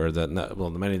 degrees, or the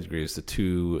many degrees, the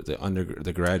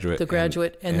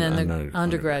graduate, and then the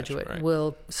undergraduate.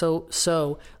 Right.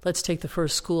 So let's take the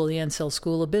first school, the Ansel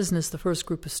School of Business. The first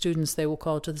group of students they will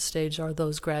call to the stage are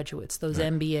those graduates, those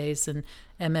MBAs and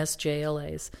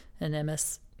MSJLAs and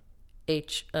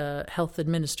MSH Health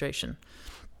Administration.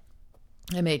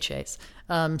 MHAs.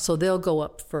 So they'll go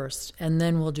up first, and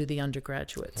then we'll do the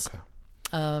undergraduates.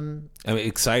 Okay.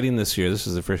 Exciting this year. This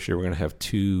is the first year we're going to have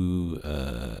 2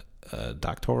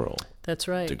 doctoral That's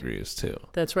right. degrees, too.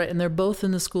 That's right. And they're both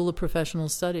in the School of Professional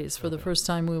Studies. For the first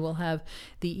time, we will have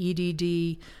the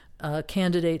EDD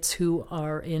candidates who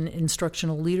are in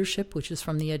instructional leadership, which is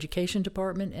from the Education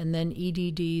Department, and then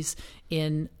EDDs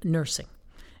in nursing.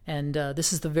 And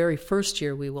this is the very first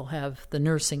year we will have the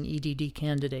nursing EDD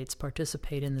candidates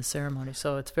participate in the ceremony.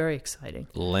 So it's very exciting.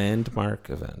 Landmark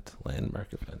event.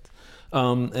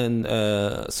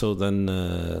 So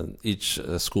then each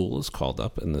school is called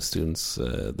up, and the students,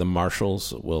 the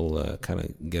marshals will kind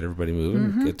of get everybody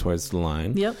moving, get towards the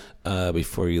line. Yep.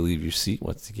 Before you leave your seat,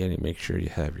 once again, you make sure you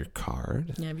have your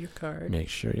card. You have your card. Make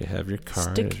sure you have your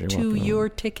card. Stick to your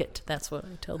ticket. That's what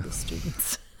I tell the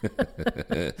students.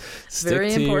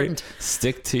 Very important.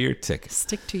 Stick to your ticket.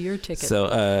 Stick to your ticket.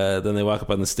 So then they walk up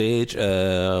on the stage.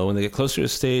 When they get closer to the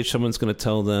stage, someone's going to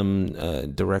tell them,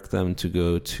 direct them to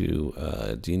go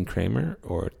to Dean Kramer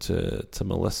or to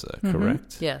Melissa,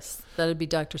 correct? Yes, that would be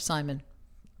Dr. Simon.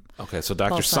 Okay, so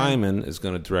Dr. Simon is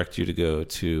going to direct you to go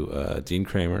to Dean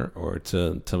Kramer or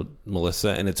to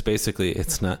Melissa, and it's basically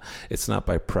it's not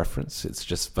by preference. It's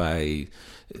just by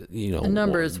the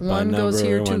numbers. One goes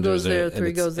here, 2 goes there,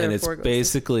 3 goes there, 4 goes there. And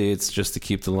basically it's just to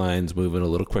keep the lines moving a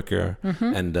little quicker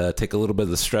and take a little bit of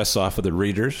the stress off of the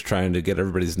readers trying to get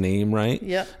everybody's name right.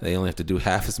 Yep. They only have to do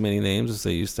half as many names as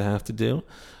they used to have to do.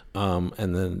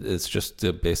 And then it's just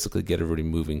to basically get everybody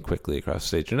moving quickly across the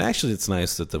stage. And actually, it's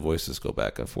nice that the voices go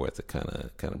back and forth. It kind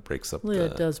of breaks up.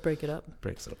 It does break it up.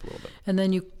 Breaks it up a little bit. And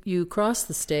then you cross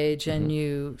the stage and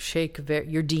you shake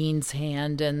your dean's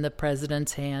hand and the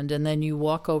president's hand, and then you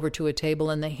walk over to a table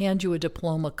and they hand you a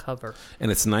diploma cover. And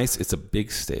it's nice. It's a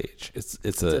big stage.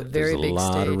 It's a very there's a big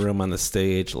lot stage. of room on the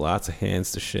stage. Lots of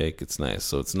hands to shake. It's nice.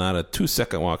 So it's not a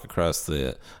 2-second walk across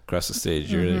the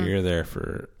stage. You're there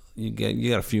for. You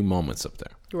got a few moments up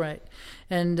there. Right.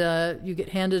 And you get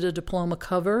handed a diploma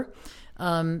cover.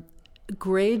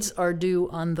 Grades are due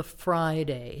on the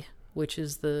Friday, which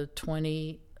is the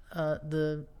 20th,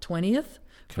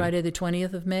 Friday the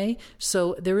 20th of May.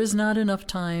 So there is not enough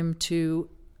time to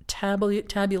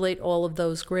tabulate all of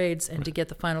those grades and to get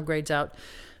the final grades out.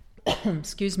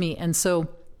 Excuse me. And so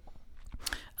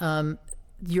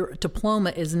your diploma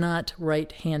is not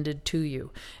right-handed to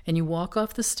you. And you walk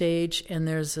off the stage, and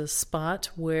there's a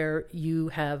spot where you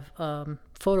have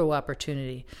photo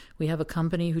opportunity. We have a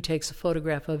company who takes a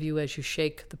photograph of you as you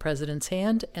shake the president's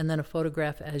hand, and then a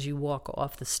photograph as you walk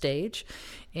off the stage.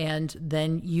 And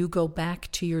then you go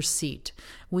back to your seat.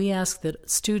 We ask that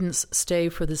students stay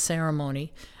for the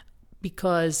ceremony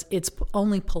because it's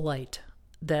only polite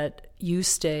that you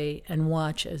stay and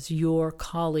watch as your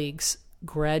colleagues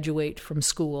graduate from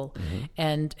school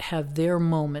and have their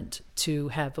moment to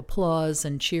have applause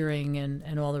and cheering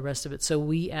and all the rest of it. So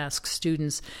we ask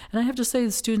students, and I have to say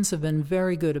the students have been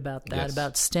very good about that, Yes.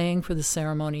 about staying for the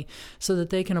ceremony so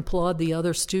that they can applaud the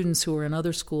other students who are in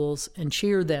other schools and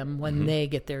cheer them when they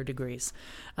get their degrees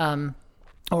or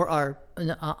are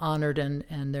honored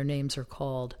and their names are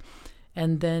called.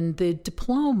 And then the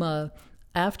diploma,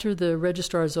 after the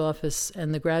registrar's office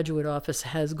and the graduate office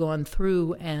has gone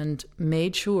through and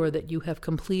made sure that you have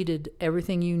completed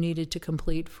everything you needed to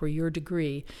complete for your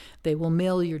degree, they will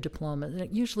mail your diploma. And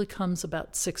it usually comes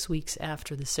about 6 weeks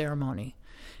after the ceremony.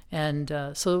 And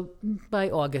so by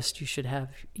August, you should have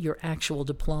your actual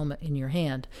diploma in your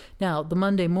hand. Now, the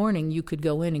Monday morning, you could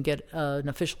go in and get an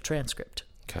official transcript.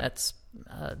 Okay.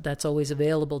 That's always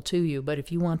available to you. But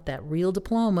if you want that real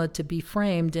diploma to be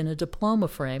framed in a diploma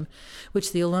frame,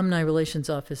 which the Alumni Relations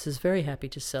Office is very happy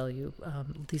to sell you,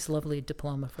 these lovely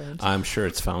diploma frames. I'm sure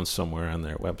it's found somewhere on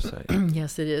their website.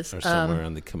 Yes, it is. Or somewhere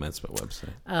on the commencement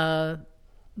website.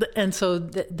 And so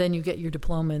then you get your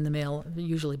diploma in the mail,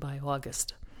 usually by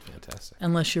August. Fantastic.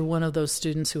 Unless you're one of those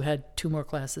students who had 2 more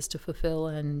classes to fulfill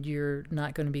and you're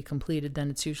not going to be completed, then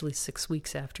it's usually 6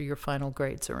 weeks after your final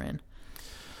grades are in.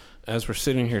 As we're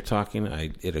sitting here talking,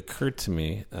 it occurred to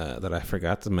me that I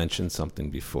forgot to mention something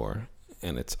before,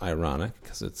 and it's ironic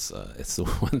because it's the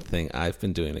one thing I've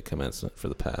been doing at commencement for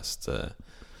the past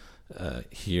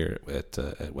here at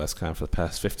WestConn for the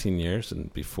past 15 years,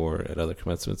 and before at other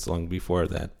commencements long before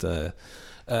that.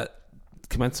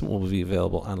 Commencement will be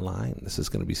available online. This is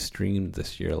going to be streamed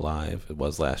this year live. It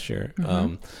was last year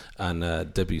on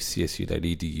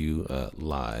WCSU.edu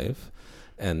live.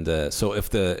 And so if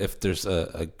there's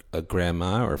a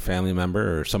grandma or a family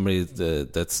member or somebody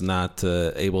that's not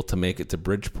able to make it to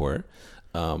Bridgeport,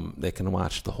 they can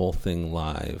watch the whole thing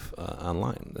live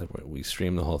online. We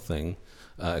stream the whole thing.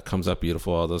 It comes up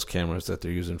beautiful. All those cameras that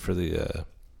they're using for the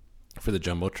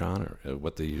Jumbotron or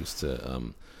what they use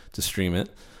to stream it.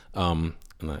 And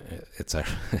it's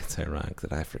ironic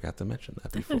that I forgot to mention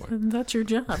that before. That's your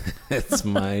job. It's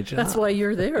my job. That's why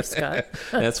you're there, Scott.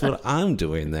 That's what I'm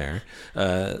doing there.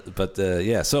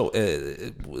 So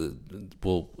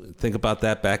we'll think about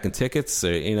that back in tickets.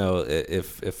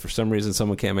 If for some reason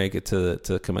someone can't make it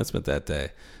to commencement that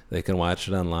day, they can watch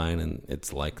it online, and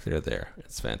it's like they're there.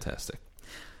 It's fantastic.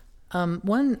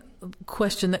 One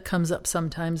question that comes up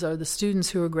sometimes are the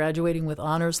students who are graduating with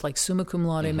honors, like summa cum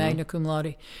laude, magna cum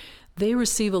laude. They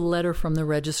receive a letter from the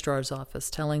registrar's office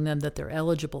telling them that they're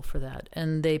eligible for that,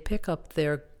 and they pick up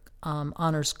their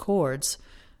honors cords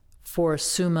for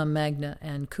summa, magna,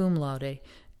 and cum laude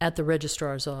at the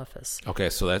registrar's office. Okay,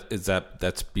 so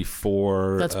that's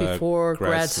before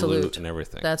grad salute and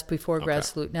everything. That's before grad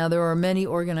salute. Now, there are many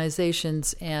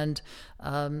organizations and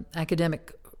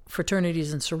academic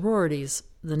fraternities and sororities.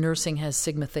 The nursing has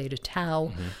Sigma Theta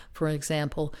Tau, for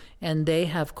example, and they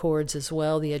have cords as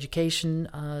well. The education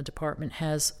department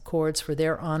has cords for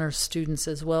their honors students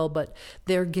as well, but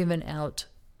they're given out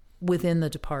within the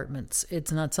departments.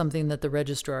 It's not something that the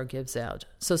registrar gives out.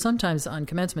 So sometimes on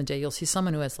commencement day, you'll see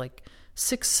someone who has like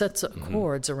 6 sets of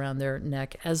cords around their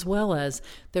neck, as well as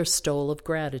their stole of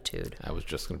gratitude. I was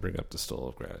just going to bring up the stole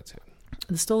of gratitude.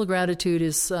 The stole of gratitude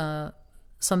is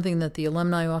something that the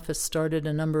alumni office started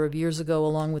a number of years ago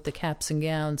along with the caps and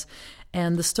gowns.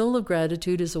 And the stole of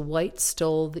gratitude is a white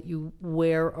stole that you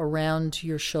wear around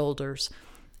your shoulders.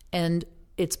 And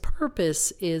its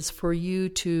purpose is for you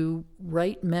to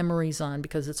write memories on,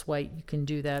 because it's white, you can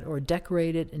do that, or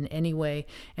decorate it in any way.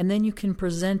 And then you can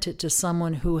present it to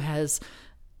someone who has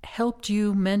helped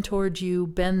you, mentored you,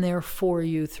 been there for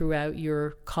you throughout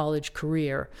your college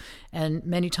career. And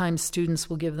many times students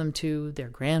will give them to their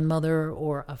grandmother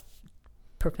or a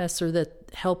professor that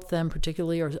helped them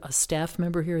particularly, or a staff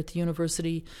member here at the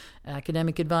university,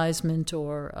 academic advisement,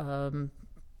 or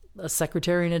a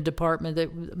secretary in a department.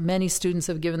 That many students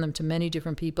have given them to many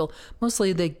different people.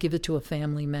 Mostly they give it to a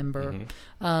family member.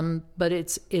 But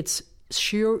it's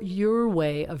your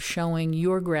way of showing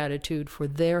your gratitude for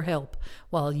their help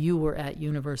while you were at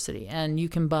university. And you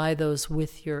can buy those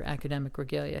with your academic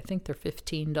regalia. I think they're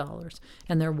 $15,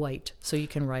 and they're white, so you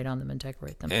can write on them and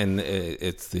decorate them. And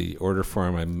it's the order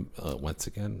form, once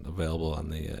again, available on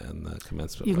the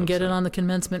commencement You can website. get it on the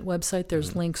commencement website.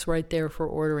 There's links right there for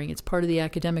ordering. It's part of the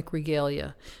academic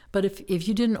regalia. But if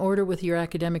you didn't order with your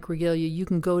academic regalia, you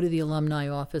can go to the alumni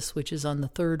office, which is on the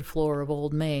 3rd floor of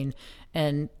Old Main,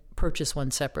 and purchase one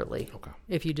separately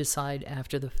if you decide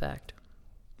after the fact.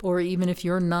 Or even if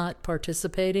you're not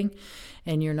participating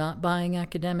and you're not buying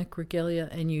academic regalia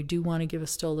and you do want to give a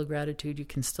stole of gratitude, you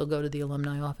can still go to the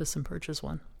alumni office and purchase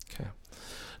one. Okay.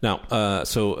 Now,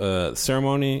 so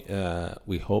ceremony,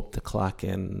 we hope to clock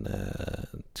in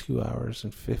 2 hours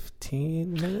and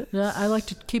 15 minutes. I like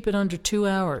to keep it under 2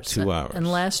 hours. 2 hours.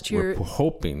 And last year... We're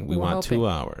hoping. We want 2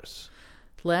 hours.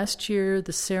 Last year,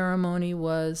 the ceremony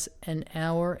was 1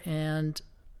 hour and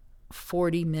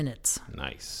 40 minutes.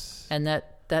 Nice. And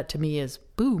that to me is,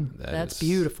 boom, that's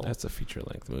beautiful. That's a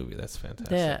feature-length movie. That's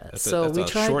fantastic. Yeah. That's we a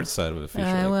short side of a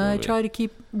feature-length movie.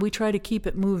 We try to keep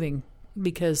it moving,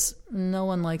 because no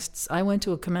one likes... I went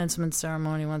to a commencement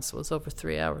ceremony once that was over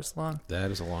 3 hours long. That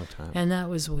is a long time. And that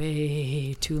was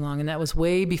way too long. And that was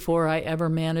way before I ever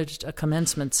managed a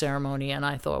commencement ceremony. And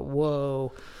I thought,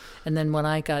 whoa... And then when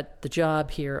I got the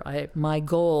job here, my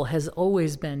goal has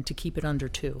always been to keep it under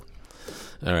 2.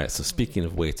 All right. So speaking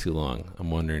of way too long,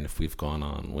 I'm wondering if we've gone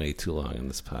on way too long in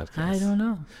this podcast. I don't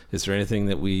know. Is there anything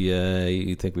that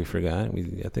you think we forgot?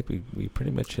 I think we pretty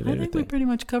much hit everything. I think we pretty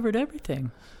much covered everything.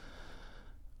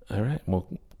 All right. Well,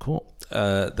 cool.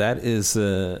 That is,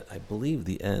 I believe,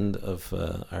 the end of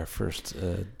our first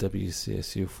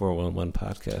WCSU 411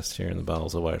 podcast here in the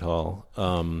bowels of Whitehall.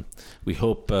 We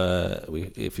hope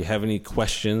if you have any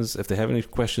questions,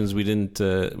 we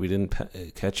didn't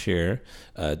catch here,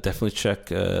 definitely check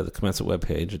the commencement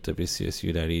webpage at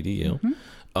wcsu.edu.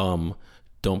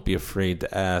 Don't be afraid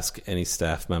to ask any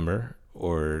staff member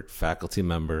or faculty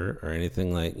member or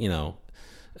anything like,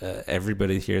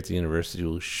 everybody here at the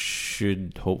university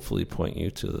should hopefully point you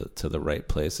to the right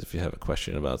place if you have a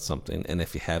question about something. And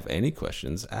if you have any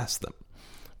questions, ask them.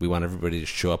 We want everybody to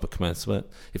show up at commencement.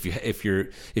 If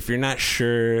you're not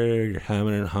sure, you're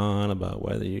hemming and hawing about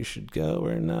whether you should go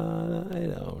or not, I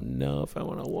don't know if I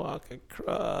want to walk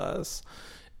across.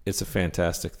 It's a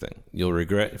fantastic thing. You'll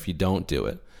regret if you don't do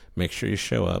it. Make sure you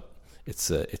show up.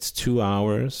 It's 2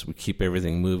 hours. We keep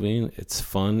everything moving. It's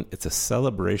fun. It's a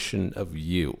celebration of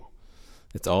you.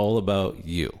 It's all about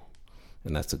you,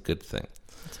 and that's a good thing.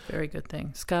 It's a very good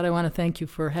thing. Scott, I want to thank you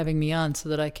for having me on so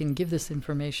that I can give this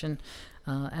information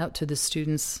out to the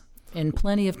students in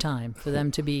plenty of time for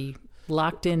them to be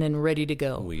locked in and ready to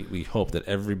go. We hope that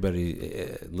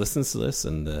everybody listens to this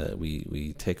and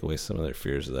we take away some of their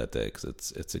fears of that day, because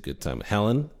it's a good time.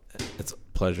 Helen, it's a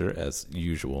pleasure as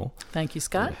usual. Thank you,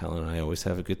 Scott. Helen and I always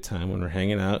have a good time when we're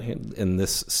hanging out in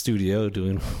this studio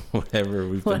doing whatever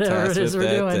we've been tasked with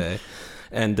that day.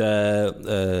 And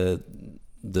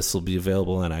this will be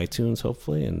available on iTunes,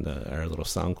 hopefully, and our little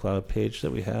SoundCloud page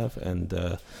that we have.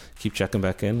 And keep checking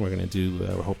back in. We're going to do,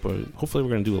 hopefully we're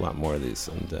going to do a lot more of these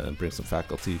and bring some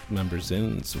faculty members in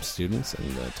and some students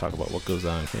and talk about what goes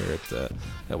on here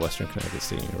at Western Connecticut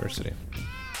State University.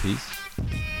 Peace.